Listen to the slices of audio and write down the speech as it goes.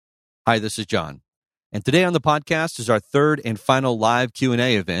Hi, this is John. And today on the podcast is our third and final live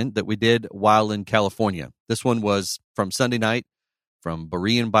Q&A event that we did while in California. This one was from Sunday night from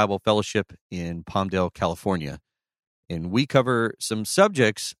Berean Bible Fellowship in Palmdale, California. And we cover some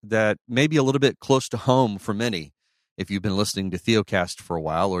subjects that may be a little bit close to home for many. If you've been listening to Theocast for a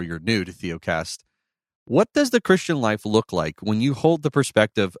while or you're new to Theocast, what does the Christian life look like when you hold the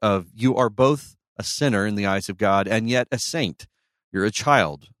perspective of you are both a sinner in the eyes of God and yet a saint? You're a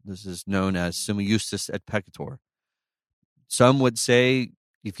child. This is known as summa justus et peccator. Some would say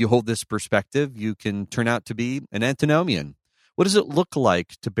if you hold this perspective, you can turn out to be an antinomian. What does it look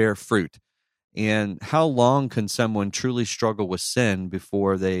like to bear fruit? And how long can someone truly struggle with sin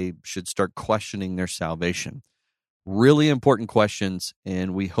before they should start questioning their salvation? Really important questions,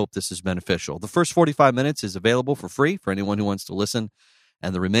 and we hope this is beneficial. The first 45 minutes is available for free for anyone who wants to listen,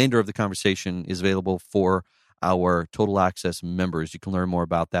 and the remainder of the conversation is available for our Total Access members. You can learn more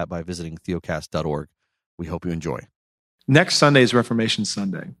about that by visiting theocast.org. We hope you enjoy. Next Sunday is Reformation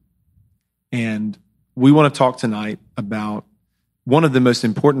Sunday, and we want to talk tonight about one of the most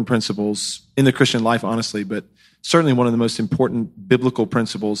important principles in the Christian life, honestly, but certainly one of the most important biblical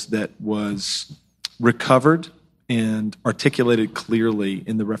principles that was recovered and articulated clearly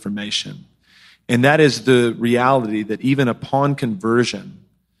in the Reformation. And that is the reality that even upon conversion,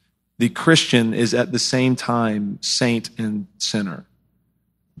 the Christian is at the same time saint and sinner.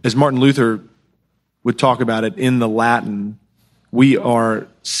 As Martin Luther would talk about it in the Latin, we are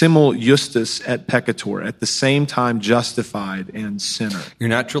simul justus et peccator, at the same time justified and sinner. You're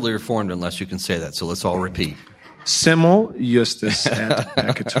not truly reformed unless you can say that, so let's all repeat. Simul justus et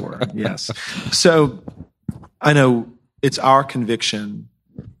peccator, yes. So I know it's our conviction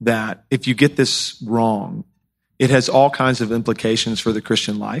that if you get this wrong, it has all kinds of implications for the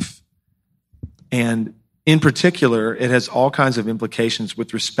Christian life. And in particular, it has all kinds of implications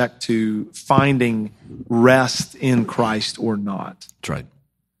with respect to finding rest in Christ or not. That's right.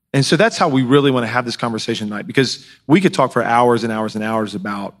 And so that's how we really want to have this conversation tonight, because we could talk for hours and hours and hours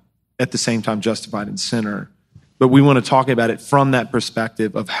about at the same time justified and sinner, but we want to talk about it from that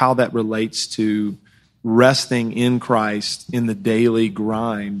perspective of how that relates to resting in Christ in the daily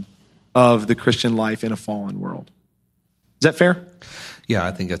grind of the Christian life in a fallen world. Is that fair? Yeah,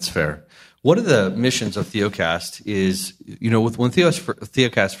 I think that's fair. One of the missions of Theocast is, when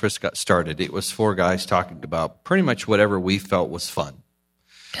Theocast first got started, it was four guys talking about pretty much whatever we felt was fun.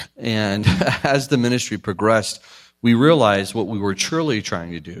 And as the ministry progressed, we realized what we were truly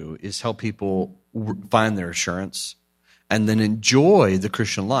trying to do is help people find their assurance and then enjoy the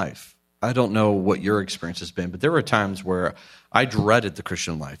Christian life. I don't know what your experience has been, but there were times where I dreaded the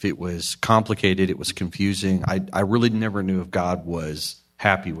Christian life. It was complicated. It was confusing. I really never knew if God was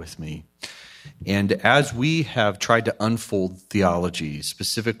happy with me. And as we have tried to unfold theology,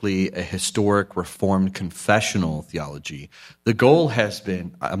 specifically a historic Reformed confessional theology, the goal has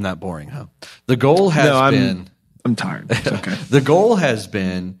been, I'm not boring, huh? The goal has been... I'm tired. It's okay. The goal has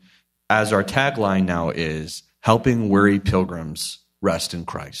been, as our tagline now is, helping weary pilgrims rest in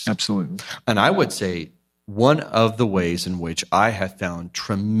Christ. Absolutely. And I would say one of the ways in which I have found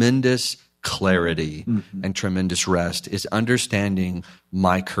tremendous clarity and tremendous rest is understanding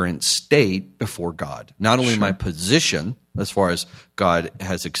my current state before God. Not only my position, as far as God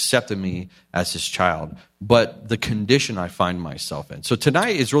has accepted me as his child, but the condition I find myself in. So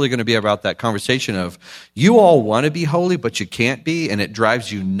tonight is really going to be about that conversation of you all want to be holy, but you can't be, and it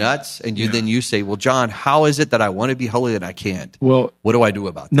drives you nuts. And then you say, well, John, how is it that I want to be holy and I can't? Well, what do I do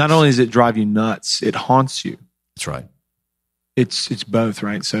about this? Not only does it drive you nuts, it haunts you. That's right. It's both,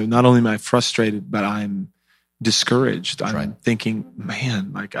 right? So not only am I frustrated, but I'm discouraged. I'm thinking,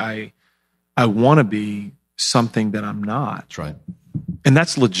 man, like I want to be something that I'm not. That's right. And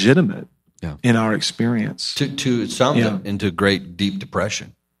that's legitimate in our experience. To some into great deep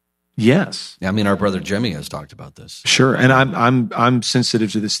depression. Yes. I mean, our brother Jimmy has talked about this. Sure. And I'm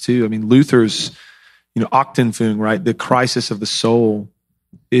sensitive to this too. I mean, Luther's, Achtung, right? The crisis of the soul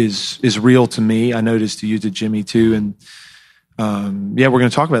is real to me. I noticed to you, to Jimmy too. And we're going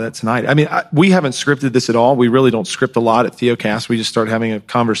to talk about that tonight. I mean, we haven't scripted this at all. We really don't script a lot at Theocast. We just start having a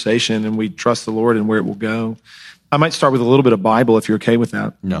conversation and we trust the Lord and where it will go. I might start with a little bit of Bible if you're okay with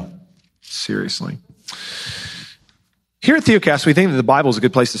that. No. Seriously. Here at Theocast, we think that the Bible is a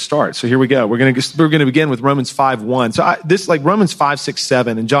good place to start. So here we go. We're going to begin with Romans 5:1. So this like Romans 5, 6,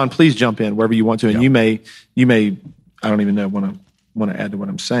 7. And John, please jump in wherever you want to. And you may, I don't even know, want to add to what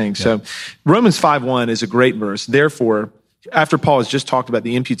I'm saying. Yeah. So Romans 5:1 is a great verse. Therefore, after Paul has just talked about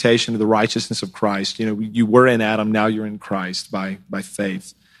the imputation of the righteousness of Christ, you were in Adam, now you're in Christ by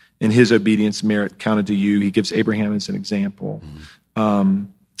faith. And his obedience merit counted to you. He gives Abraham as an example.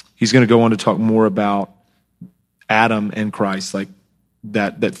 He's going to go on to talk more about Adam and Christ, like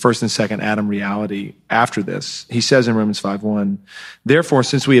that first and second Adam reality after this. He says in Romans 5:1, therefore,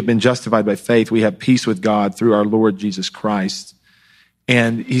 since we have been justified by faith, we have peace with God through our Lord Jesus Christ.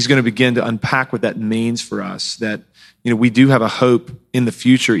 And he's going to begin to unpack what that means for us, that we do have a hope in the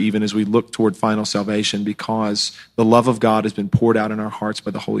future, even as we look toward final salvation, because the love of God has been poured out in our hearts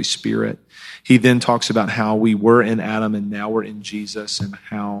by the Holy Spirit. He then talks about how we were in Adam and now we're in Jesus, and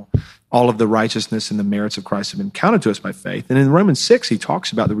how all of the righteousness and the merits of Christ have been counted to us by faith. And in Romans 6, he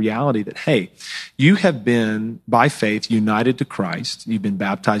talks about the reality that, hey, you have been, by faith, united to Christ. You've been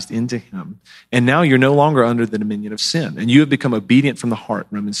baptized into him. And now you're no longer under the dominion of sin. And you have become obedient from the heart,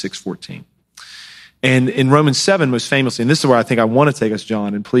 Romans 6:14. And in Romans 7, most famously, and this is where I think I want to take us,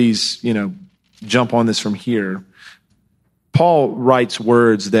 John, and please, jump on this from here. Paul writes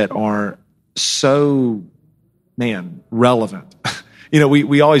words that are so, relevant.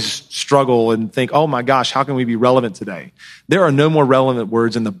 We always struggle and think, oh my gosh, how can we be relevant today? There are no more relevant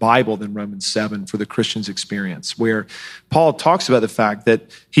words in the Bible than Romans 7 for the Christian's experience, where Paul talks about the fact that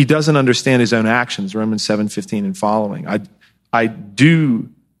he doesn't understand his own actions, Romans 7:15 and following. I do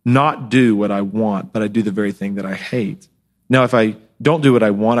not do what I want, but I do the very thing that I hate. Now, if I don't do what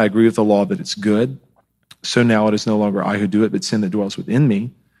I want, I agree with the law that it's good. So now it is no longer I who do it, but sin that dwells within me.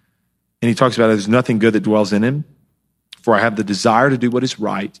 And he talks about there's nothing good that dwells in him. For I have the desire to do what is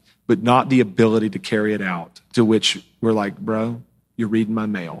right, but not the ability to carry it out. To which we're like, bro, you're reading my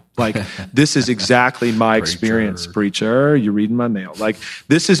mail. Like, this is exactly my experience, preacher. You're reading my mail. Like,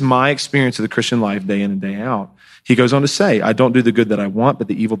 this is my experience of the Christian life day in and day out. He goes on to say, I don't do the good that I want, but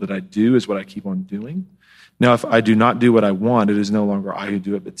the evil that I do is what I keep on doing. Now, if I do not do what I want, it is no longer I who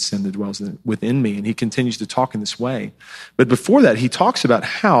do it, but sin that dwells within me. And he continues to talk in this way. But before that, he talks about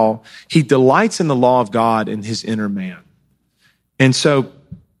how he delights in the law of God in his inner man. And so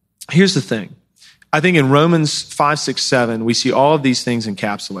here's the thing. I think in Romans 5, 6, 7, we see all of these things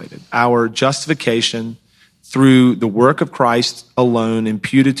encapsulated. Our justification through the work of Christ alone,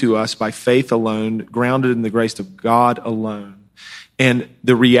 imputed to us by faith alone, grounded in the grace of God alone. And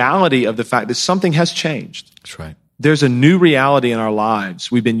the reality of the fact that something has changed. That's right. There's a new reality in our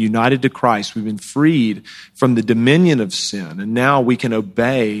lives. We've been united to Christ. We've been freed from the dominion of sin. And now we can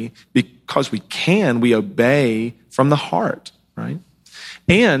obey because we obey from the heart, right?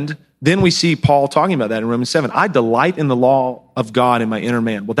 And then we see Paul talking about that in Romans 7. I delight in the law of God in my inner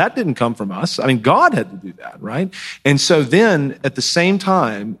man. Well, that didn't come from us. I mean, God had to do that, right? And so then at the same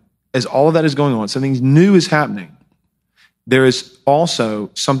time as all of that is going on, something new is happening. There is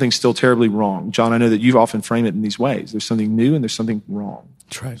also something still terribly wrong. John, I know that you've often framed it in these ways. There's something new and there's something wrong.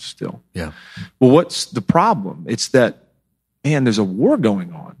 That's right. Still. Yeah. Well, what's the problem? It's that, man, there's a war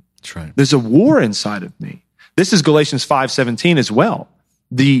going on. That's right. There's a war inside of me. This is Galatians 5:17 as well.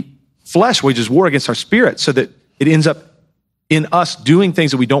 The flesh wages war against our spirit so that it ends up in us doing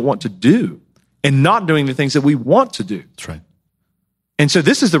things that we don't want to do and not doing the things that we want to do. That's right. And so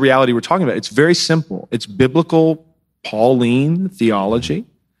this is the reality we're talking about. It's very simple. It's biblical Pauline theology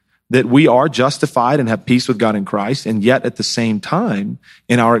that we are justified and have peace with God in Christ, and yet at the same time,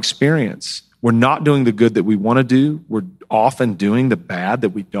 in our experience, we're not doing the good that we want to do. We're often doing the bad that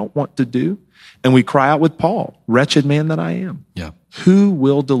we don't want to do. And we cry out with Paul, wretched man that I am. Yeah. Who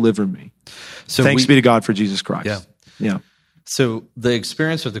will deliver me? So Thanks be to God for Jesus Christ. Yeah. Yeah. So the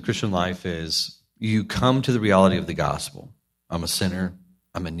experience of the Christian life is you come to the reality of the gospel. I'm a sinner.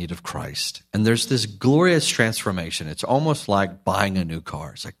 I'm in need of Christ. And there's this glorious transformation. It's almost like buying a new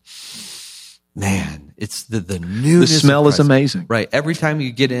car. It's like, man, it's the newness. The smell is amazing. Right. Every time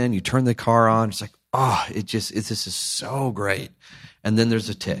you get in, you turn the car on, it's like, this is so great. And then there's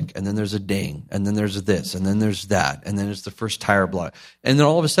a tick, and then there's a ding, and then there's this, and then there's that, and then it's the first tire block. And then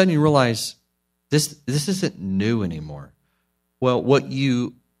all of a sudden you realize this isn't new anymore. Well, what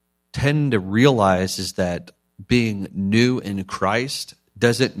you tend to realize is that being new in Christ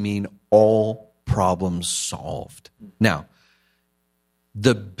doesn't mean all problems solved. Now,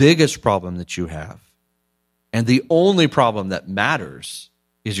 the biggest problem that you have, and the only problem that matters,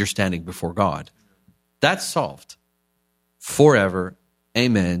 is you're standing before God. That's solved. Forever,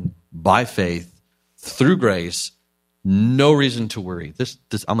 amen, by faith, through grace, no reason to worry. This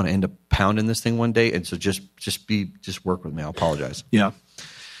I'm going to end up pounding this thing one day, and so just work with me. I'll apologize. Yeah.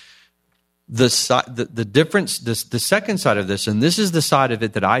 The difference, the second side of this, and this is the side of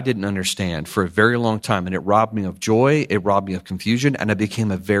it that I didn't understand for a very long time, and it robbed me of joy, it robbed me of confusion, and I became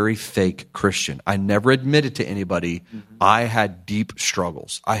a very fake Christian. I never admitted to anybody I had deep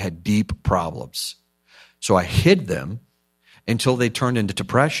struggles. I had deep problems. So I hid them. until they turn into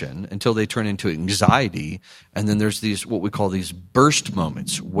depression, until they turn into anxiety. And then there's these, what we call these burst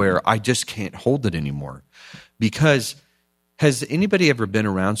moments where I just can't hold it anymore. Because has anybody ever been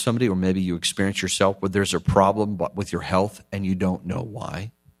around somebody, or maybe you experience yourself, where there's a problem with your health and you don't know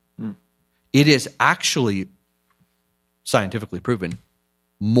why? It is actually scientifically proven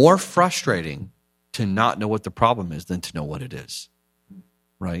more frustrating to not know what the problem is than to know what it is,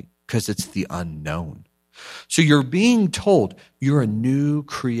 right? Because it's the unknown. So you're being told you're a new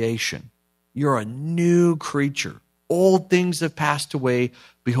creation. You're a new creature. Old things have passed away.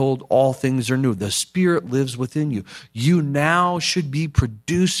 Behold, all things are new. The Spirit lives within you. You now should be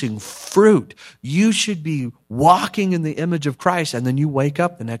producing fruit. You should be walking in the image of Christ. And then you wake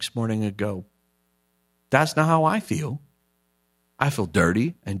up the next morning and go, that's not how I feel. I feel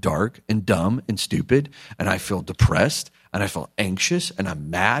dirty and dark and dumb and stupid, and I feel depressed, and I feel anxious, and I'm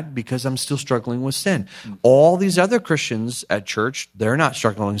mad because I'm still struggling with sin. All these other Christians at church, they're not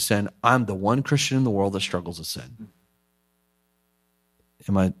struggling with sin. I'm the one Christian in the world that struggles with sin.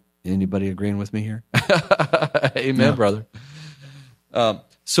 Anybody agreeing with me here? Amen, brother.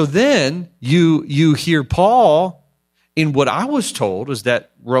 So then you hear Paul, in what I was told is that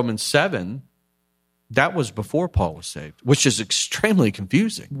Romans 7, that was before Paul was saved, which is extremely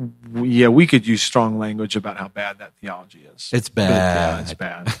confusing. Yeah, we could use strong language about how bad that theology is. It's bad. It's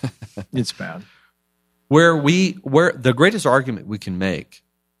bad. It's bad. Where the greatest argument we can make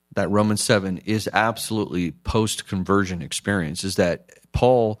that Romans 7 is absolutely post-conversion experience is that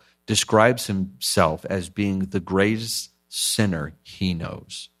Paul describes himself as being the greatest sinner he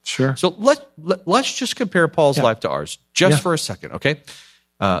knows. Sure. So let's just compare Paul's life to ours just for a second, okay?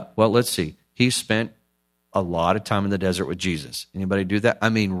 Well, let's see. He spent a lot of time in the desert with Jesus. Anybody do that? I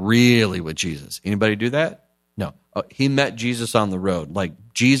mean, really with Jesus. Anybody do that? No. He met Jesus on the road. Like,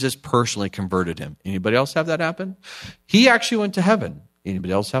 Jesus personally converted him. Anybody else have that happen? He actually went to heaven.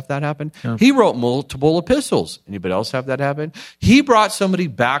 Anybody else have that happen? No. He wrote multiple epistles. Anybody else have that happen? He brought somebody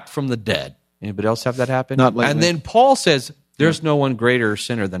back from the dead. Anybody else have that happen? Not lately. And then Paul says, there's no one greater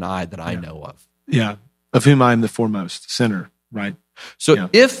sinner than I that I know of. Yeah, of whom I am the foremost sinner, right? So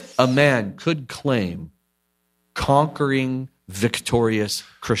if a man could claim conquering, victorious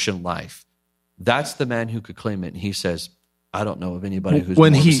Christian life, that's the man who could claim it. And he says, I don't know of anybody who's more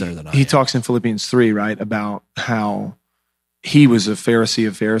of a sinner than I am. He talks in Philippians 3, right, about how he was a Pharisee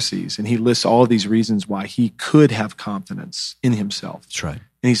of Pharisees, and he lists all of these reasons why he could have confidence in himself. That's right.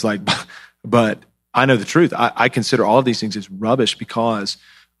 And he's like, but I know the truth. I consider all of these things as rubbish because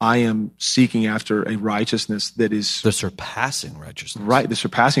I am seeking after a righteousness that is the surpassing righteousness. Right, the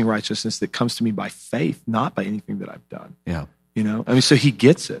surpassing righteousness that comes to me by faith, not by anything that I've done. Yeah. You know? I mean, so he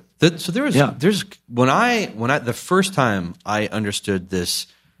gets it. So there's when I the first time I understood this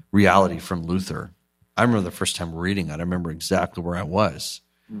reality from Luther, I remember the first time reading it, I remember exactly where I was.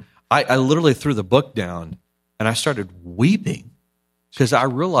 I literally threw the book down and I started weeping because I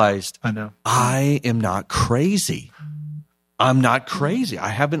realized I am not crazy. I'm not crazy. I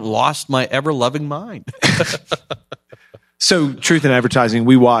haven't lost my ever-loving mind. So, Truth in Advertising,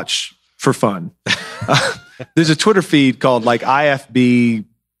 we watch for fun. There's a Twitter feed called like IFB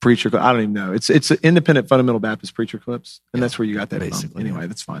Preacher Clips. I don't even know. It's Independent Fundamental Baptist Preacher Clips, and that's where you got that from. Anyway,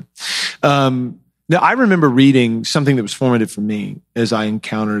 that's fine. Now, I remember reading something that was formative for me as I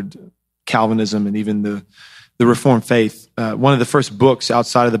encountered Calvinism and even the Reformed faith. One of the first books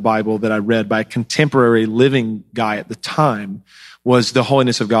outside of the Bible that I read by a contemporary living guy at the time was The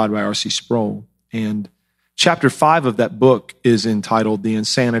Holiness of God by R.C. Sproul. And chapter 5 of that book is entitled The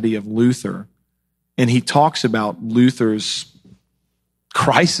Insanity of Luther. And he talks about Luther's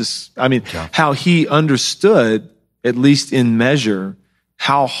crisis. I mean, how he understood, at least in measure,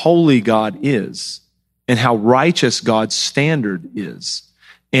 how holy God is and how righteous God's standard is.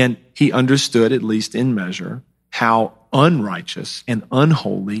 And he understood, at least in measure, how unrighteous and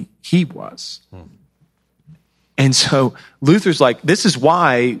unholy he was. And so Luther's like, this is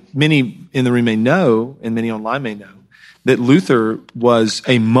why many in the room may know, and many online may know, that Luther was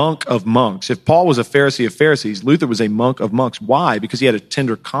a monk of monks. If Paul was a Pharisee of Pharisees, Luther was a monk of monks. Why? Because he had a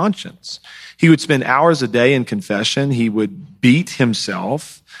tender conscience. He would spend hours a day in confession. He would beat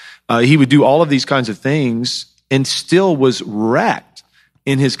himself. He would do all of these kinds of things and still was wrecked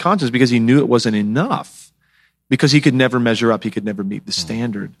in his conscience because he knew it wasn't enough, because he could never measure up. He could never meet the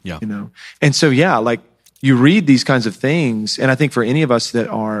standard, you know? And so, like you read these kinds of things, and I think for any of us that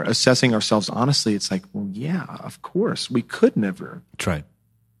are assessing ourselves honestly, it's like, well, yeah, of course, we could never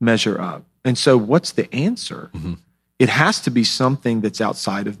measure up. And so what's the answer? It has to be something that's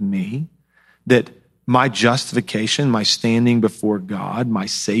outside of me, that my justification, my standing before God, my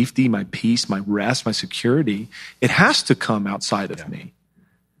safety, my peace, my rest, my security, it has to come outside of me.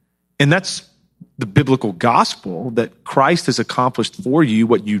 And that's the biblical gospel, that Christ has accomplished for you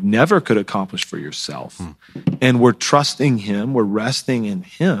what you never could accomplish for yourself. And we're trusting him, we're resting in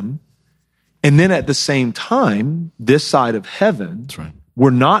him. And then at the same time, this side of heaven, That's right.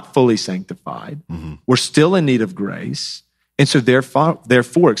 we're not fully sanctified. We're still in need of grace. And so therefore,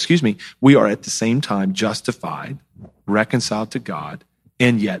 we are at the same time justified, reconciled to God,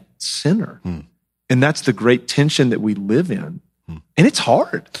 and yet sinner. And that's the great tension that we live in. And it's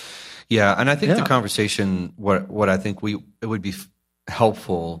hard. Yeah, and I think the conversation, what I think it would be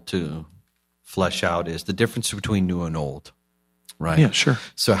helpful to flesh out is the difference between new and old, right? Yeah, sure.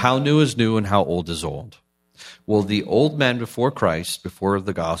 So how new is new and how old is old? Well, the old man before Christ, before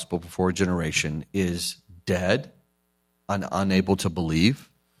the gospel, before generation, is dead and unable to believe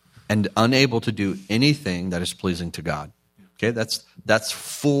and unable to do anything that is pleasing to God. Okay, that's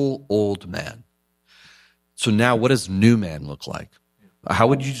full old man. So now what does new man look like? How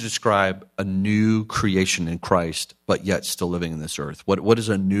would you describe a new creation in Christ, but yet still living in this earth? What does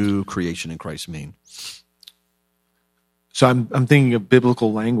a new creation in Christ mean? So I'm thinking of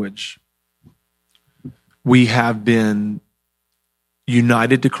biblical language. We have been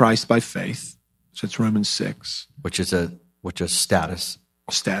united to Christ by faith. So it's Romans 6. Which is status.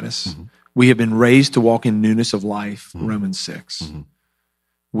 Status. We have been raised to walk in newness of life, Romans 6.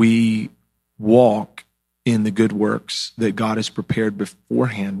 We walk in the good works that God has prepared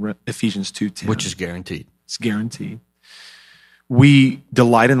beforehand, Ephesians 2:10. Which is guaranteed. It's guaranteed. We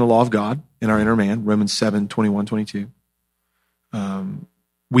delight in the law of God in our inner man, Romans 7:21-22.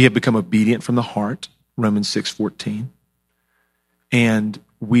 We have become obedient from the heart, Romans 6:14. And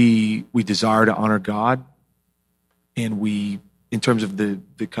we desire to honor God, and we, in terms of the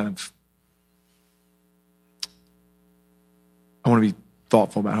kind of, I want to be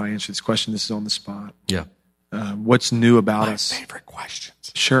thoughtful about how I answer this question. This is on the spot. Yeah. What's new about My us? favorite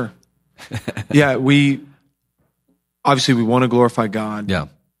questions. Sure. Yeah, we want to glorify God. Yeah.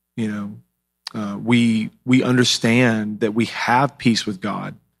 You know, we understand that we have peace with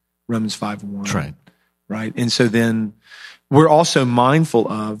God, Romans 5:1. That's right. Right? And so then we're also mindful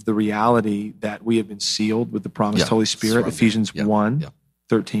of the reality that we have been sealed with the promised Holy Spirit, Ephesians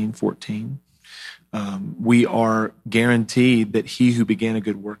 1:13-14. We are guaranteed that he who began a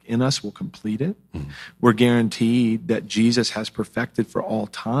good work in us will complete it. We're guaranteed that Jesus has perfected for all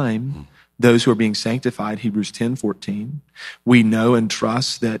time those who are being sanctified, Hebrews 10:14. We know and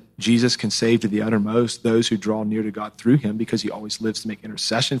trust that Jesus can save to the uttermost those who draw near to God through him, because he always lives to make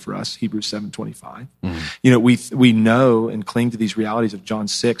intercession for us, Hebrews 7:25. You know, we know and cling to these realities of John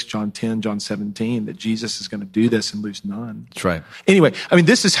 6, John 10, John 17, that Jesus is going to do this and lose none. That's right. Anyway, I mean,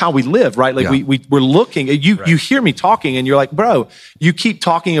 this is how we live, right? Like we're looking, you hear me talking and you're like, bro, you keep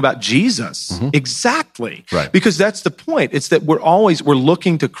talking about Jesus. Exactly. Right. Because that's the point. It's that we're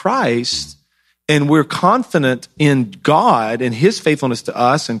looking to Christ, and we're confident in God and his faithfulness to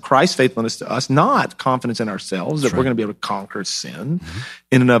us and Christ's faithfulness to us, not confidence in ourselves that we're going to be able to conquer sin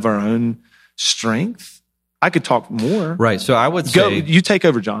in and of our own strength. I could talk more. Right. So I would say, you take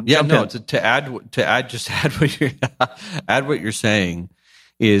over, John. Yeah, Jump no. in. To add what you're saying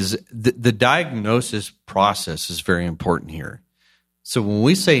is the diagnosis process is very important here. So when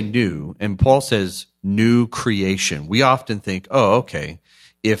we say new, and Paul says new creation, we often think, oh, okay,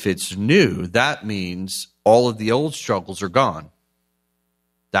 if it's new, that means all of the old struggles are gone.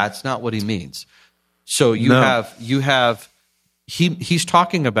 That's not what he means. So he's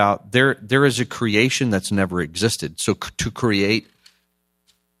talking about there is a creation that's never existed. So to create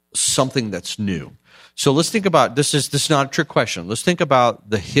something that's new. So let's think about this is not a trick question. Let's think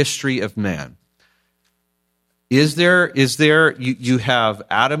about the history of man. Is there you have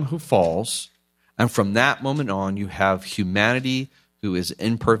Adam who falls, and from that moment on you have humanity who is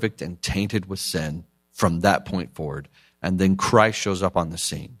imperfect and tainted with sin from that point forward, and then Christ shows up on the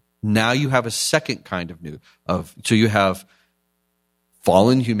scene. Now you have a second kind of so you have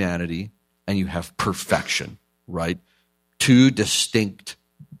fallen humanity and you have perfection, right? Two distinct,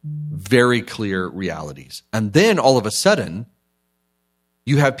 very clear realities. And then all of a sudden,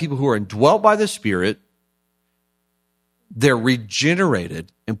 you have people who are indwelt by the Spirit, they're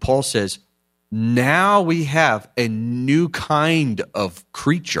regenerated, and Paul says, now we have a new kind of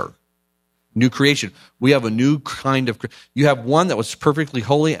creature, new creation. We have a new kind of, you have one that was perfectly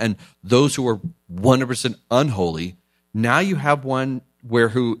holy and those who were 100% unholy. Now you have one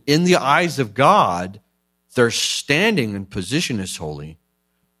who in the eyes of God, their standing and position is holy,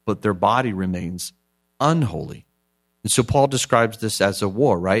 but their body remains unholy. And so Paul describes this as a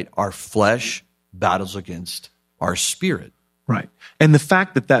war, right? Our flesh battles against our spirit. Right. And the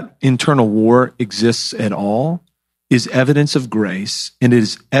fact that that internal war exists at all is evidence of grace, and it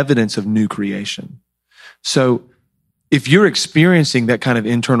is evidence of new creation. So if you're experiencing that kind of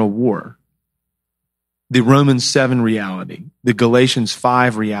internal war, the Romans 7 reality, the Galatians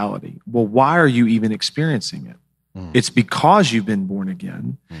 5 reality, well, why are you even experiencing it? It's because you've been born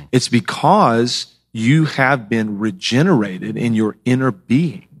again. It's because you have been regenerated in your inner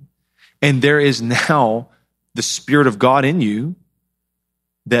being. And there is now the Spirit of God in you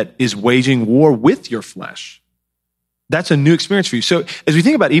that is waging war with your flesh. That's a new experience for you. So as we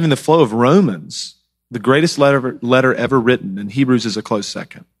think about even the flow of Romans, the greatest letter ever written, and Hebrews is a close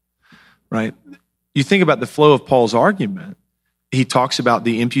second, right? You think about the flow of Paul's argument. He talks about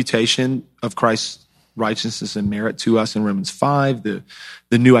the imputation of Christ's righteousness and merit to us in Romans 5, the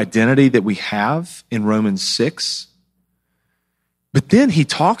new identity that we have in Romans 6. But then he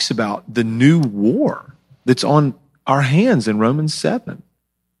talks about the new war that's on our hands in Romans 7.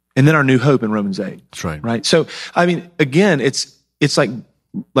 And then our new hope in Romans 8. That's right. Right? So, I mean, again, it's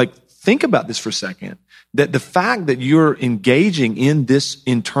like think about this for a second, that the fact that you're engaging in this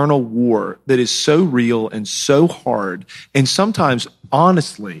internal war that is so real and so hard and sometimes,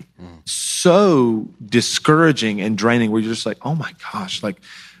 honestly, so discouraging and draining where you're just like, oh my gosh, like,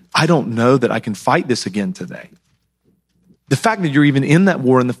 I don't know that I can fight this again today. The fact that you're even in that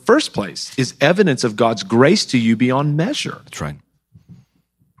war in the first place is evidence of God's grace to you beyond measure. That's right.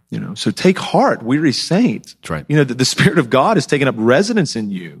 You know, so take heart, weary saint. That's right. You know, that the Spirit of God has taken up residence in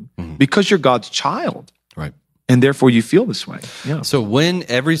you because you're God's child. Right. And therefore you feel this way. Yeah. So when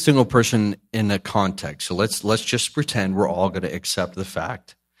every single person in a context, so let's just pretend we're all going to accept the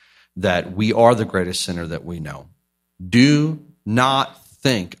fact that we are the greatest sinner that we know. Do not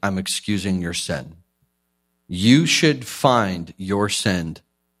think I'm excusing your sin. You should find your sin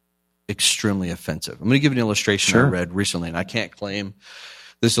extremely offensive. I'm going to give you an illustration I read recently, and I can't claim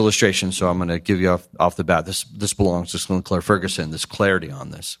this illustration, so I'm going to give you off the bat. This belongs to Sinclair Ferguson, this clarity on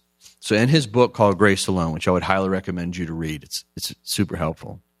this. So in his book called Grace Alone, which I would highly recommend you to read, it's super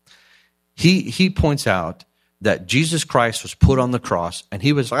helpful. He points out that Jesus Christ was put on the cross, and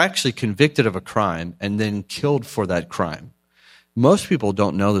he was actually convicted of a crime and then killed for that crime. Most people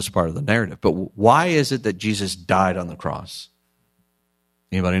don't know this part of the narrative, but why is it that Jesus died on the cross?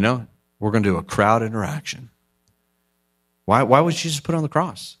 Anybody know? We're going to do a crowd interaction. Why was Jesus put on the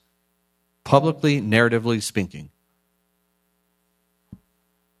cross? Publicly, narratively speaking.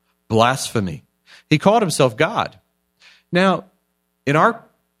 Blasphemy. He called himself God. Now, in our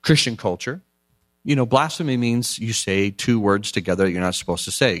Christian culture, you know, blasphemy means you say two words together that you're not supposed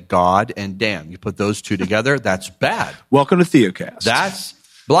to say. God and damn. You put those two together, that's bad. Welcome to Theocast. That's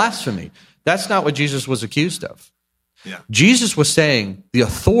blasphemy. That's not what Jesus was accused of. Yeah. Jesus was saying the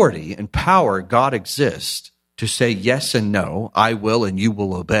authority and power God exists to say yes and no, I will and you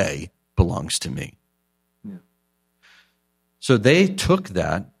will obey, belongs to me. Yeah. So they took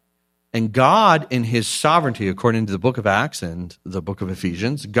that, and God in his sovereignty, according to the book of Acts and the book of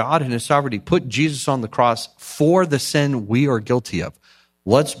Ephesians, God in his sovereignty put Jesus on the cross for the sin we are guilty of.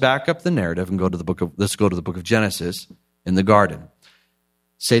 Let's back up the narrative and let's go to the book of Genesis in the garden.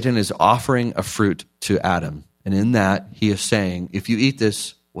 Satan is offering a fruit to Adam. And in that, he is saying, if you eat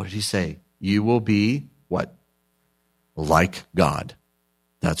this, what did he say? You will be what? Like God.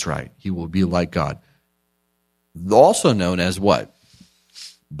 That's right. He will be like God. Also known as what?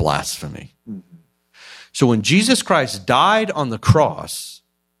 Blasphemy. So when Jesus Christ died on the cross,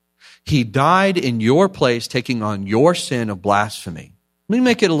 he died in your place, taking on your sin of blasphemy. Let me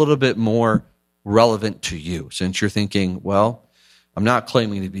make it a little bit more relevant to you, since you're thinking, well, I'm not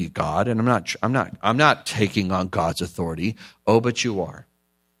claiming to be God, and I'm not taking on God's authority. Oh, but you are.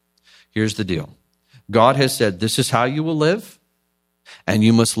 Here's the deal. God has said, this is how you will live, and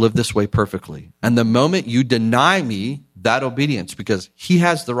you must live this way perfectly. And the moment you deny me that obedience, because he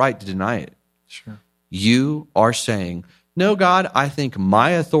has the right to deny it, sure, you are saying, no, God, I think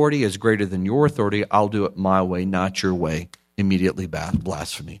my authority is greater than your authority. I'll do it my way, not your way. Immediately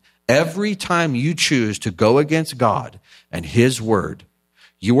blasphemy. Every time you choose to go against God and his word,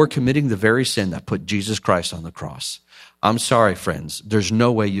 you are committing the very sin that put Jesus Christ on the cross. I'm sorry, friends. There's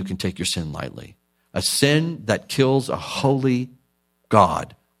no way you can take your sin lightly. A sin that kills a holy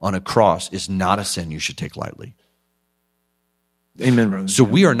God on a cross is not a sin you should take lightly. Amen, brother. So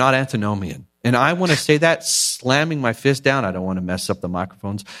we are not antinomian. And I want to say that slamming my fist down. I don't want to mess up the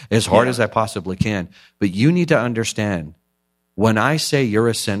microphones as hard as I possibly can. But you need to understand, when I say you're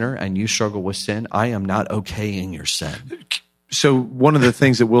a sinner and you struggle with sin, I am not okaying your sin. So one of the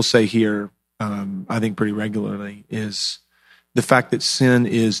things that we'll say here, I think pretty regularly, is the fact that sin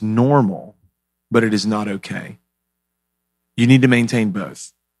is normal but it is not okay. You need to maintain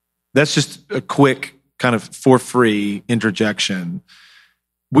both. That's just a quick kind of for free interjection.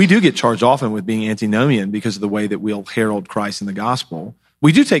 We do get charged often with being antinomian because of the way that we'll herald Christ in the gospel.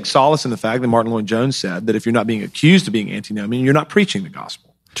 We do take solace in the fact that Martin Lloyd-Jones said that if you're not being accused of being antinomian, you're not preaching the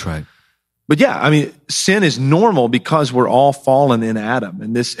gospel. That's right. But yeah, I mean, sin is normal because we're all fallen in Adam,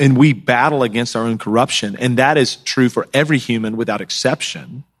 and we battle against our own corruption, and that is true for every human without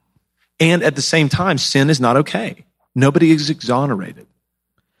exception. And at the same time, sin is not okay. Nobody is exonerated.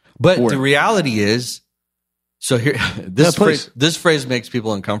 But the reality is, so here, this phrase makes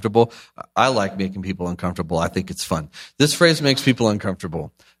people uncomfortable. I like making people uncomfortable. I think it's fun. This phrase makes people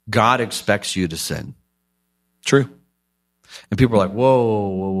uncomfortable. God expects you to sin. True. And people are like,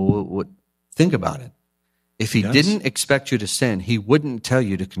 whoa. Think about it. If he didn't expect you to sin, he wouldn't tell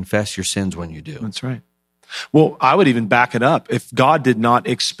you to confess your sins when you do. That's right. Well, I would even back it up. If God did not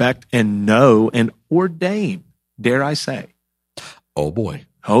expect and know and ordain, dare I say, oh boy,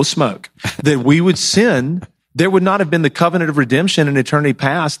 oh smoke, that we would sin, there would not have been the covenant of redemption in eternity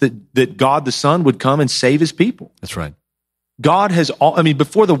past that God the Son would come and save his people. That's right. God has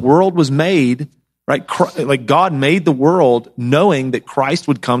before the world was made, right? Like God made the world knowing that Christ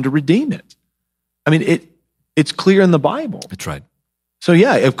would come to redeem it. I mean, it's clear in the Bible. That's right. So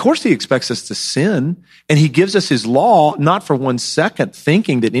yeah, of course he expects us to sin, and he gives us his law, not for 1 second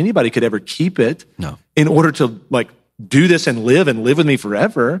thinking that anybody could ever keep it in order to do this and live with me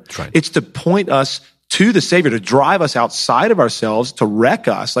forever. That's right. It's to point us to the Savior, to drive us outside of ourselves, to wreck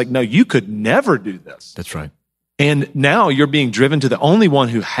us. Like, no, you could never do this. That's right. And now you're being driven to the only one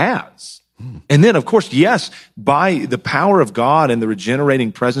who has. And then, of course, yes, by the power of God and the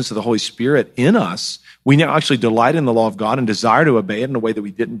regenerating presence of the Holy Spirit in us, we now actually delight in the law of God and desire to obey it in a way that we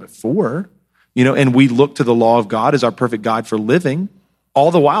didn't before, and we look to the law of God as our perfect guide for living,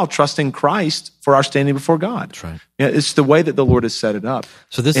 all the while trusting Christ for our standing before God. That's right. Yeah, it's the way that the Lord has set it up.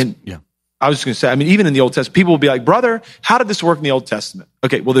 So this, I was just going to say, even in the Old Testament, people will be like, brother, how did this work in the Old Testament?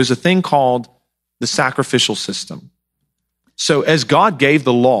 Okay, well, there's a thing called the sacrificial system. So as God gave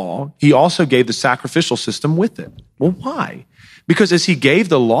the law, he also gave the sacrificial system with it. Well, why? Because as he gave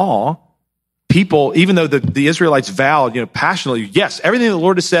the law, people, even though the Israelites vowed, passionately, yes, everything the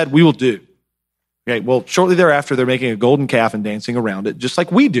Lord has said, we will do. Okay, well, shortly thereafter, they're making a golden calf and dancing around it, just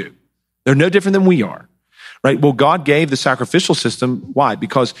like we do. They're no different than we are. Right? Well, God gave the sacrificial system. Why?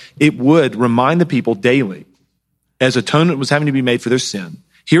 Because it would remind the people daily, as atonement was having to be made for their sin.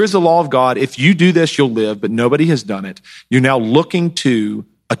 Here is the law of God. If you do this, you'll live, but nobody has done it. You're now looking to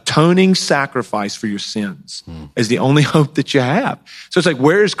atoning sacrifice for your sins as the only hope that you have. So it's like,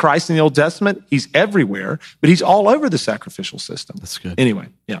 where is Christ in the Old Testament? He's everywhere, but he's all over the sacrificial system. That's good. Anyway,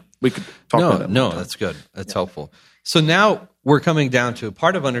 we could talk about that. No, that's good. That's helpful. So now we're coming down to a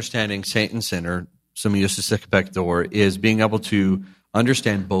part of understanding saint and sinner, some peccator, is being able to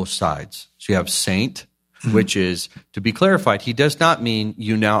understand both sides. So you have saint, which is, to be clarified, he does not mean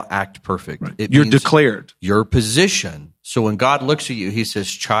you now act perfect. Right. You're declared. Your position. So when God looks at you, he says,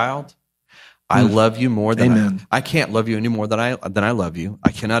 child, I love you more than I can't love you any more than I love you.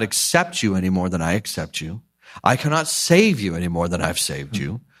 I cannot accept you any more than I accept you. I cannot save you any more than I've saved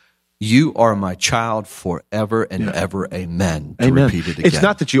you. You are my child forever and ever. Amen. To repeat it again. It's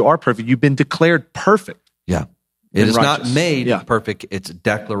not that you are perfect. You've been declared perfect. Yeah. It is not made perfect. It's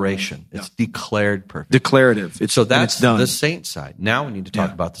declaration. It's declared perfect. Declarative. So that's the saint side. Now we need to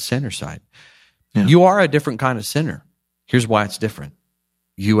talk about the sinner side. Yeah. You are a different kind of sinner. Here's why it's different.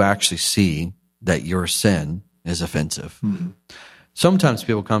 You actually see that your sin is offensive. Mm-hmm. Sometimes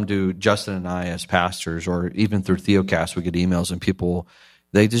people come to Justin and I as pastors, or even through Theocast, we get emails and people,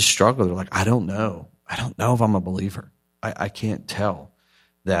 they just struggle. They're like, I don't know. I don't know if I'm a believer. I can't tell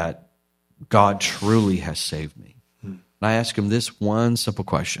that God truly has saved me. And I ask him this one simple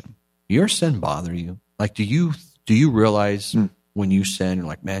question. Your sin bother you? Like, do you realize when you sin, you're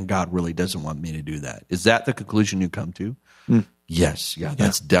like, man, God really doesn't want me to do that? Is that the conclusion you come to? Yes. Yeah,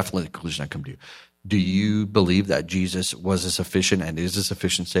 that's definitely the conclusion I come to. Do you believe that Jesus was a sufficient and is a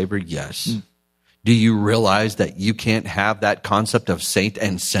sufficient Savior? Yes. Do you realize that you can't have that concept of saint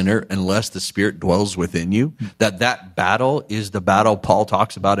and sinner unless the Spirit dwells within you? That battle is the battle Paul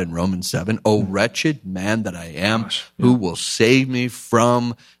talks about in Romans 7. Oh, wretched man that I am, who will save me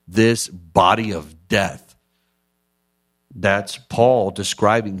from this body of death? That's Paul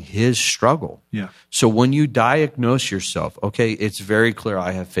describing his struggle. Yeah. So when you diagnose yourself, okay, it's very clear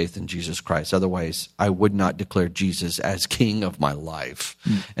I have faith in Jesus Christ. Otherwise, I would not declare Jesus as king of my life.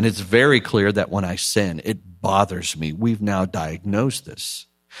 And it's very clear that when I sin, it bothers me. We've now diagnosed this.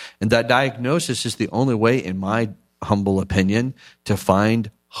 And that diagnosis is the only way, in my humble opinion, to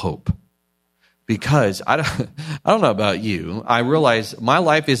find hope. because I don't know about you. I realize my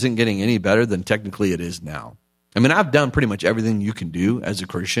life isn't getting any better than technically it is now. I mean, I've done pretty much everything you can do as a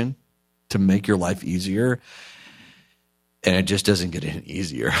Christian to make your life easier, and it just doesn't get any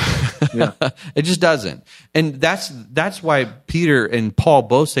easier. Yeah. It just doesn't. And that's why Peter and Paul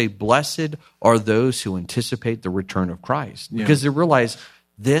both say, blessed are those who anticipate the return of Christ, because they realize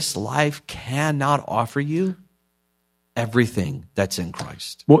this life cannot offer you everything that's in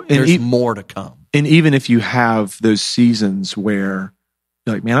Christ. Well, there's more to come. And even if you have those seasons where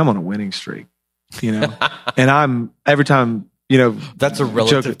you're like, man, I'm on a winning streak, and I'm every time, that's a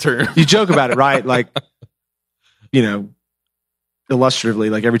relative term. You joke about it, right? Like, illustratively,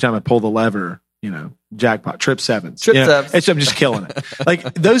 like every time I pull the lever, jackpot, trip sevens. Sevens. I'm just killing it.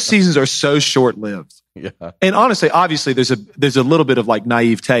 Like those seasons are so short-lived. Yeah. And honestly, obviously, there's a little bit of like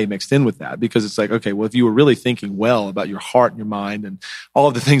naivete mixed in with that, because it's like, okay, well, if you were really thinking well about your heart and your mind and all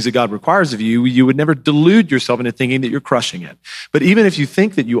of the things that God requires of you, you would never delude yourself into thinking that you're crushing it. But even if you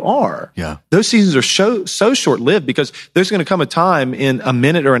think that you are, those seasons are so short-lived, because there's going to come a time in a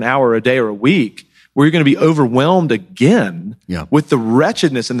minute or an hour or a day or a week where you're going to be overwhelmed again with the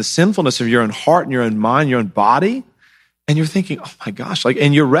wretchedness and the sinfulness of your own heart and your own mind, your own body. And you're thinking, oh my gosh,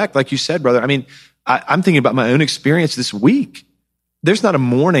 and you're wrecked, like you said, brother. I mean, I'm thinking about my own experience this week. There's not a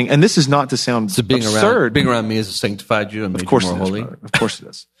morning, and this is not to sound absurd. Being around me has sanctified you and made you more holy. Brother. Of course it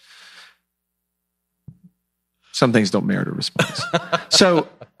is. Some things don't merit a response.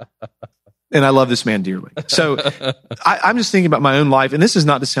 And I love this man dearly. So I'm just thinking about my own life, and this is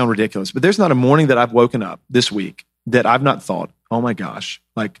not to sound ridiculous, but there's not a morning that I've woken up this week that I've not thought, oh my gosh,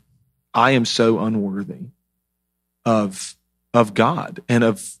 like I am so unworthy of God and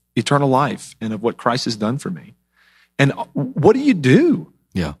of eternal life and of what Christ has done for me. And what do?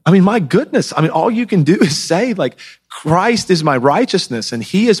 Yeah. I mean, my goodness. I mean, all you can do is say, like, Christ is my righteousness, and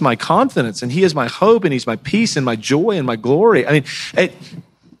he is my confidence, and he is my hope, and he's my peace and my joy and my glory. I mean,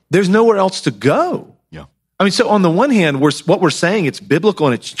 there's nowhere else to go. Yeah. I mean, so on the one hand, what we're saying, it's biblical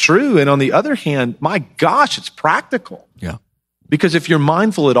and it's true. And on the other hand, my gosh, it's practical. Yeah. Because if you're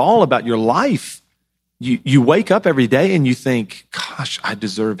mindful at all about your life, you wake up every day and you think, gosh, I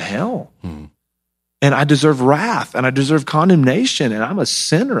deserve hell. And I deserve wrath, and I deserve condemnation, and I'm a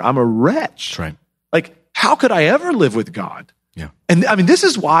sinner. I'm a wretch. That's right. Like, how could I ever live with God? Yeah. And I mean, this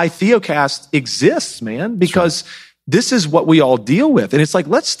is why Theocast exists, man, because this is what we all deal with. And it's like,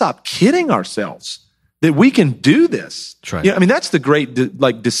 let's stop kidding ourselves that we can do this. That's right. I mean, that's the great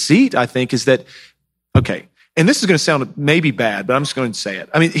deceit, I think, is that, okay, and this is going to sound maybe bad, but I'm just going to say it.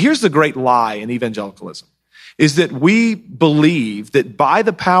 I mean, here's the great lie in evangelicalism, is that we believe that by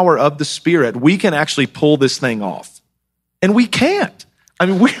the power of the Spirit, we can actually pull this thing off. And we can't. I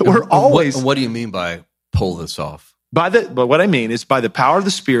mean, we're always... What do you mean by pull this off? But what I mean is, by the power of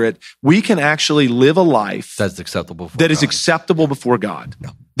the Spirit, we can actually live a life that's acceptable before that God. Is acceptable before God. No.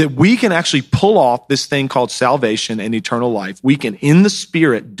 That we can actually pull off this thing called salvation and eternal life. We can, in the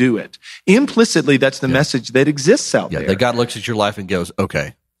Spirit, do it. Implicitly, that's the message that exists out there. That God looks at your life and goes,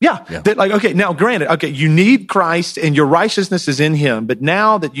 okay. Yeah. That, like, okay, now granted, okay, you need Christ and your righteousness is in him, but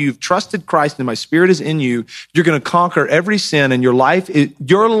now that you've trusted Christ and my Spirit is in you, you're going to conquer every sin, and your life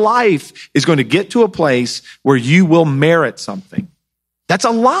is going to get to a place where you will merit something. That's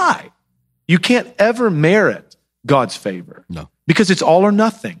a lie. You can't ever merit God's favor. No. Because it's all or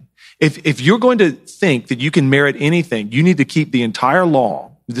nothing. If you're going to think that you can merit anything, you need to keep the entire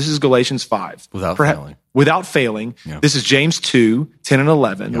law. This is Galatians 5. Without failing. Yeah. This is James 2, 10 and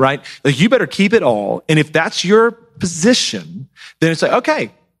 11, right? Like, you better keep it all. And if that's your position, then it's like,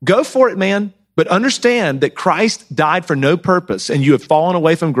 okay, go for it, man. But understand that Christ died for no purpose, and you have fallen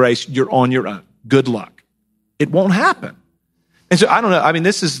away from grace. You're on your own. Good luck. It won't happen. And so I don't know. I mean,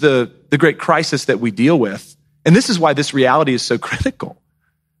 this is the great crisis that we deal with. And this is why this reality is so critical.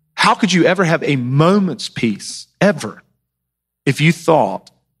 How could you ever have a moment's peace, ever, if you thought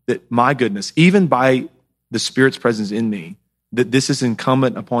that, my goodness, even by the Spirit's presence in me, that this is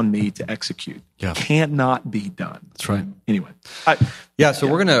incumbent upon me to execute? Cannot be done. That's right. Anyway. So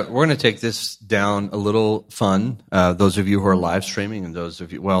we're gonna take this down a little fun. Those of you who are live streaming, and those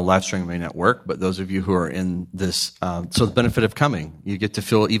of you, well, live streaming may not work, but those of you who are in this, so the benefit of coming, you get to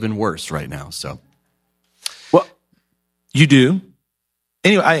feel even worse right now. So, well, you do.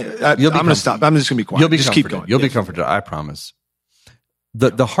 Anyway, I'm going to stop. I'm just going to be quiet. You'll be just comforted. Keep going. You'll be comforted. I promise.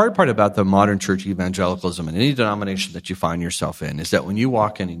 The hard part about the modern church evangelicalism and any denomination that you find yourself in is that when you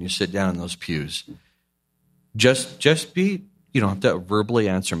walk in and you sit down in those pews, just be, you don't have to verbally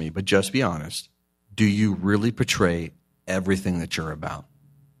answer me, but just be honest. Do you really portray everything that you're about?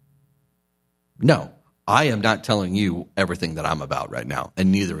 No. I am not telling you everything that I'm about right now,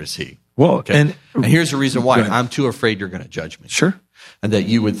 and neither is he. Well, Okay? and here's the reason why. Go ahead. I'm too afraid you're going to judge me. Sure. And that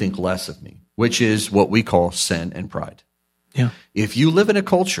you would think less of me, which is what we call sin and pride. Yeah. If you live in a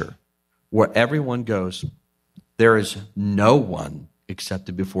culture where everyone goes, there is no one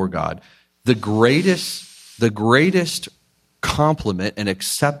accepted before God, the greatest compliment and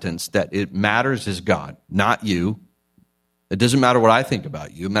acceptance that it matters is God, not you. It doesn't matter what I think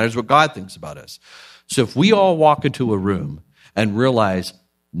about you. It matters what God thinks about us. So if we all walk into a room and realize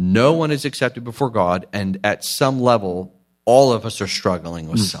no one is accepted before God, and at some level, all of us are struggling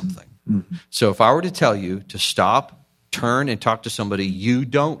with something. Mm-hmm. So if I were to tell you to stop, turn, and talk to somebody you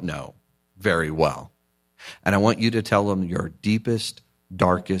don't know very well, and I want you to tell them your deepest,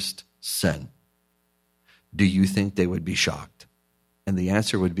 darkest sin, do you think they would be shocked? And the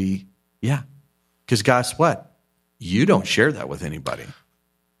answer would be, yeah. Because guess what? You don't share that with anybody.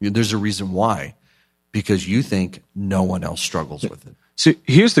 There's a reason why. Because you think no one else struggles with it. So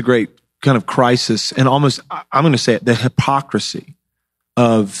here's the great kind of crisis, and almost, I'm going to say it, the hypocrisy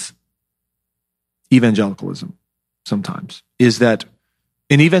of evangelicalism sometimes, is that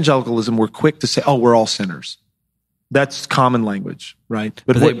in evangelicalism, we're quick to say, oh, we're all sinners. That's common language, right?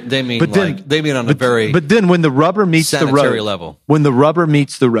 But they mean on a very But then when the rubber meets the road, level. When the rubber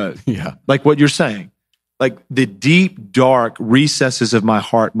meets the road, yeah, like what you're saying, like the deep, dark recesses of my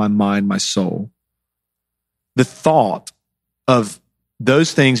heart, my mind, my soul, the thought of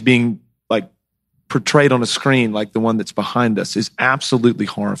those things being like portrayed on a screen, like the one that's behind us, is absolutely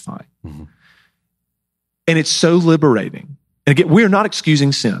horrifying. Mm-hmm. And it's so liberating. And again, we are not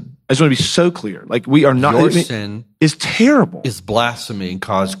excusing sin. I just want to be so clear. Like we are not. Your sin is terrible. Is blasphemy and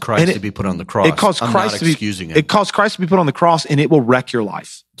caused Christ to be put on the cross. It caused Christ to be excusing it. It caused Christ to be put on the cross, and it will wreck your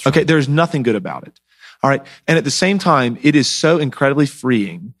life. That's okay, right. There's nothing good about it. All right, and at the same time, it is so incredibly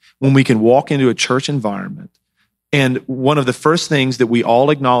freeing when we can walk into a church environment, and one of the first things that we all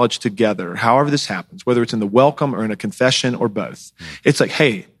acknowledge together, however this happens, whether it's in the welcome or in a confession or both, it's like,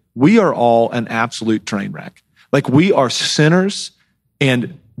 hey, we are all an absolute train wreck. Like we are sinners,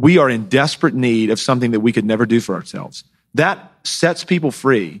 and we are in desperate need of something that we could never do for ourselves. That sets people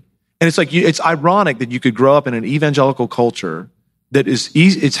free. And it's like, it's ironic that you could grow up in an evangelical culture that is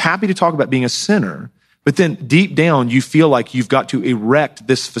easy, it's happy to talk about being a sinner, but then deep down you feel like you've got to erect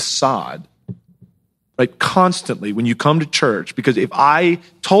this facade, right? Constantly when you come to church, because if I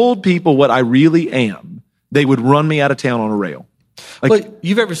told people what I really am, they would run me out of town on a rail. Like, well,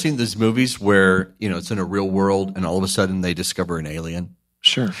 you've ever seen those movies where, it's in a real world and all of a sudden they discover an alien?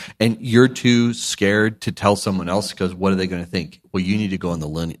 Sure. And you're too scared to tell someone else because what are they going to think? Well, you need to go in the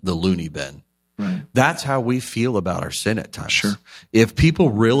loony bin. Right. That's how we feel about our sin at times. Sure. If people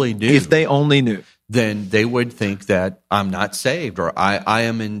really knew. If they only knew. Then they would think that I'm not saved or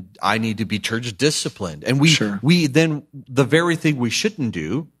I need to be church disciplined. And we then the very thing we shouldn't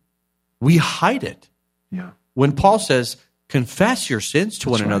do, we hide it. Yeah. When Paul says, confess your sins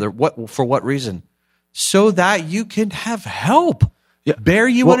to one another, for what reason? So that you can have help. Yeah. Bear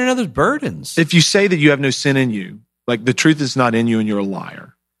you one another's burdens. If you say that you have no sin in you, like the truth is not in you and you're a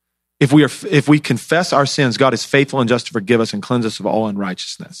liar. If we confess our sins, God is faithful and just to forgive us and cleanse us of all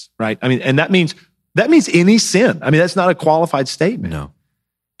unrighteousness, right? I mean, and that means any sin. I mean, that's not a qualified statement. No.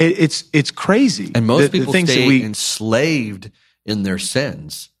 It's crazy. And most people stay enslaved in their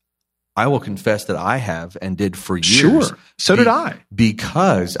sins. I will confess that I have and did for years. Sure. So did I.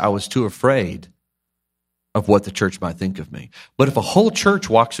 Because I was too afraid of what the church might think of me. But if a whole church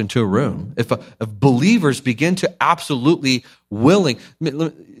walks into a room, if believers begin to absolutely willing,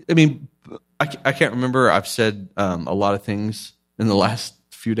 I mean, I can't remember. I've said a lot of things in the last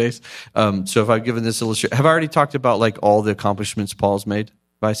few days. So if I've given this illustration, have I already talked about like all the accomplishments Paul's made?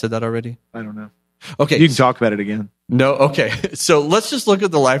 Have I said that already? I don't know. Okay. You can talk about it again. No. Okay. So let's just look at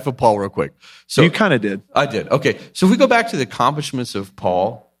the life of Paul real quick. So you kind of did. I did. Okay. So if we go back to the accomplishments of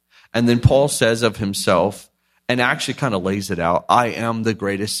Paul, and then Paul says of himself, and actually kind of lays it out, I am the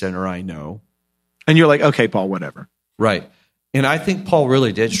greatest sinner I know. And you're like, okay, Paul, whatever. Right. And I think Paul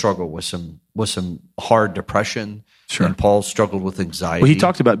really did struggle with some hard depression. Sure. And Paul struggled with anxiety. Well, he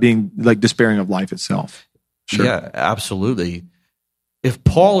talked about being like despairing of life itself. Sure. Yeah, absolutely. If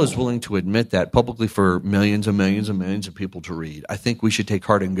Paul is willing to admit that publicly for millions and millions and millions of people to read, I think we should take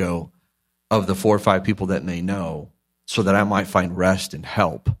heart and go, of the 4 or 5 people that may know, so that I might find rest and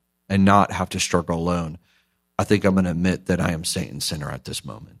help and not have to struggle alone. I think I'm going to admit that I am Satan's sinner at this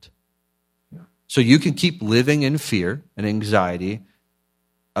moment. Yeah. So you can keep living in fear and anxiety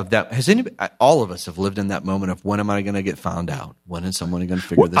of that. All of us have lived in that moment of, when am I going to get found out? When is someone going to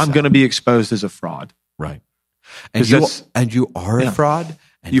figure this out? I'm going to be exposed as a fraud. Right. And you are a fraud.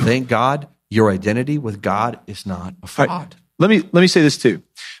 And thank God your identity with God is not a fraud. Right. Let me say this too.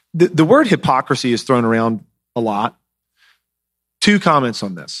 The word hypocrisy is thrown around a lot. 2 comments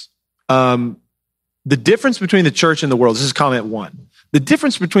on this. The difference between the church and the world, this is comment 1. The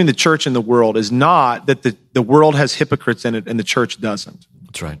difference between the church and the world is not that the world has hypocrites in it and the church doesn't.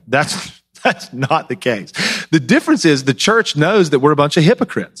 That's right. That's not the case. The difference is the church knows that we're a bunch of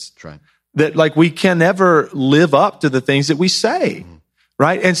hypocrites. That's right. That like we can never live up to the things that we say.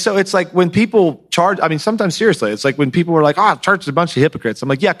 Right? And so it's like when people charge, I mean, sometimes seriously, it's like when people are like, church is a bunch of hypocrites. I'm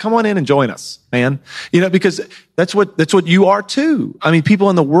like, yeah, come on in and join us, man. Because that's what you are too. I mean, people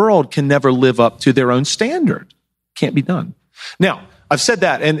in the world can never live up to their own standard. Can't be done. Now, I've said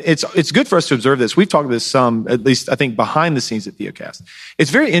that, and it's good for us to observe this. We've talked about this some, at least I think behind the scenes at Theocast. It's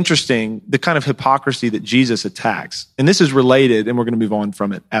very interesting, the kind of hypocrisy that Jesus attacks. And this is related, and we're going to move on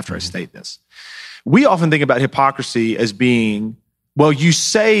from it after I state this. We often think about hypocrisy as being, well, you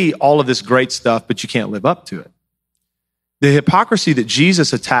say all of this great stuff, but you can't live up to it. The hypocrisy that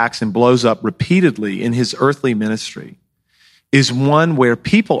Jesus attacks and blows up repeatedly in his earthly ministry is one where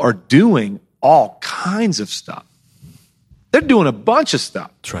people are doing all kinds of stuff. They're doing a bunch of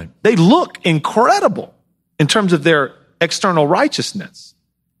stuff. That's right. They look incredible in terms of their external righteousness.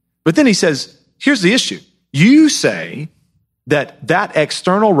 But then he says, here's the issue. You say that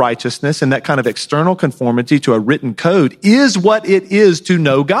external righteousness and that kind of external conformity to a written code is what it is to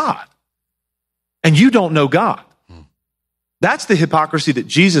know God. And you don't know God. That's the hypocrisy that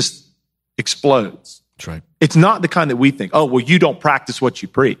Jesus explodes. That's right. It's not the kind that we think, oh, well, you don't practice what you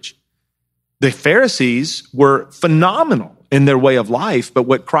preach. The Pharisees were phenomenal in their way of life, but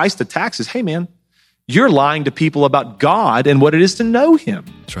what Christ attacks is, hey, man, you're lying to people about God and what it is to know him.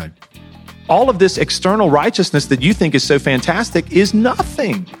 That's right. All of this external righteousness that you think is so fantastic is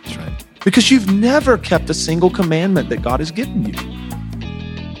nothing. That's right. Because you've never kept a single commandment that God has given you.